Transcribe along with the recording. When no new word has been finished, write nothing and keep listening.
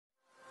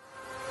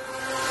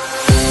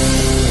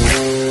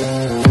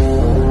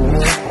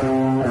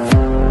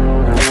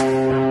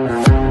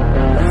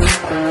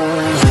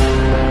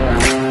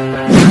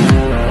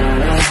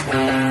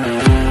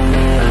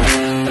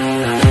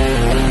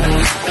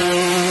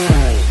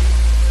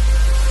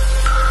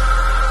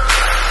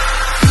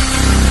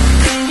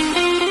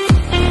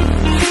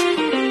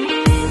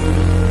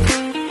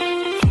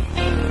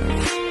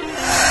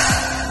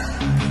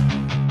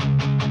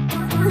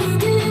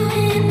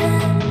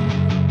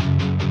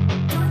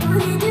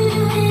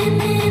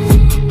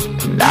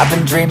I've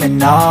been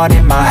dreaming on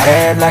in my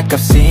head like I've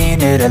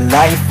seen it. A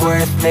life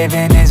worth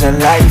living is a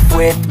life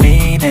with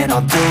meaning.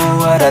 I'll do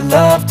what I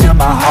love till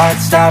my heart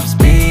stops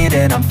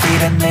beating. I'm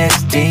feeding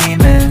this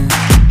demon.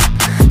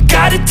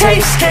 Got a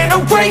taste, can't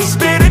erase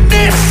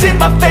bitterness in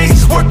my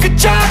face. Work a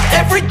job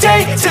every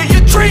day till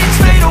your dreams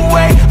fade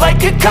away.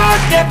 Like a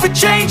card, never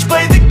change,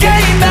 play the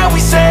game that we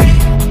say.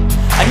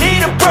 I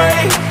need a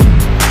break.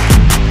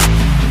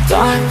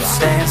 Time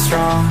staying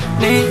strong,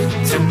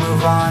 need to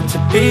move on to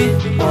be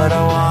what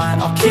I want.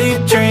 I'll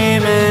keep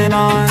dreaming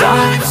on.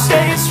 Time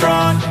staying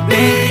strong,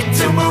 need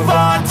to move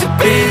on to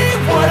be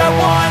what I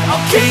want.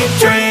 I'll keep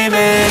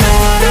dreaming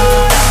on.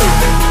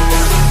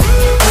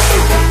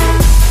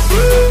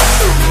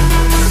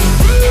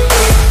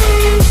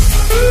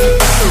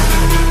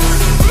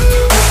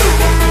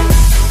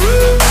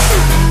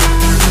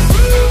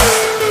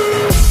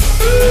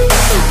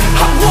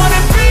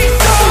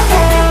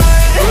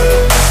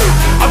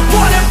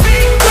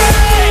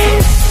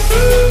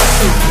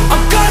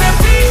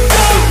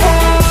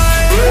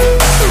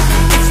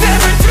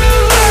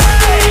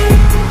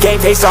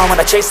 Face on when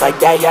I chase like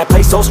that. Yeah, I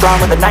play so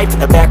strong with a knife in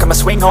the back. I'ma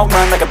swing home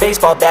run like a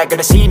baseball bat.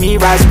 Gonna see me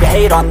rise if you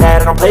hate on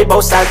that. I don't play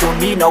both sides, doing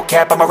me no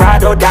cap. I'ma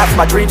ride or die for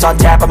my dreams on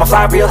tap. I'ma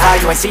fly real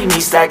high, you ain't see me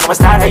slack. No, it's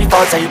not how you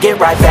fall, it's how you get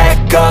right back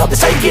up.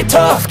 That's how you get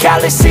tough.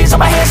 Calluses on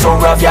my hands so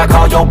rough, yeah, I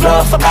call your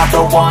bluff. I'm not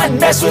the one,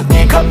 mess with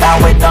me and come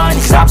out with none.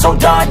 Cause I'm so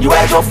done, you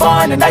had your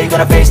fun. And now you're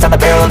gonna face down the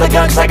barrel of the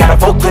gun. Cause I got a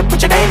full clip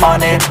with your name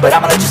on it. But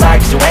I'ma let you slide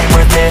cause you ain't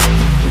worth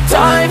it.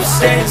 Time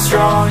staying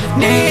strong,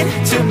 need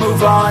to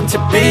move on to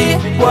be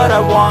what I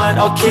want.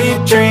 I'll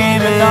keep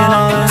dreaming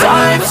on.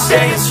 Time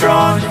staying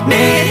strong,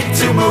 need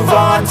to move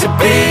on to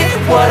be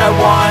what I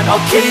want.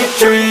 I'll keep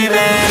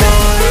dreaming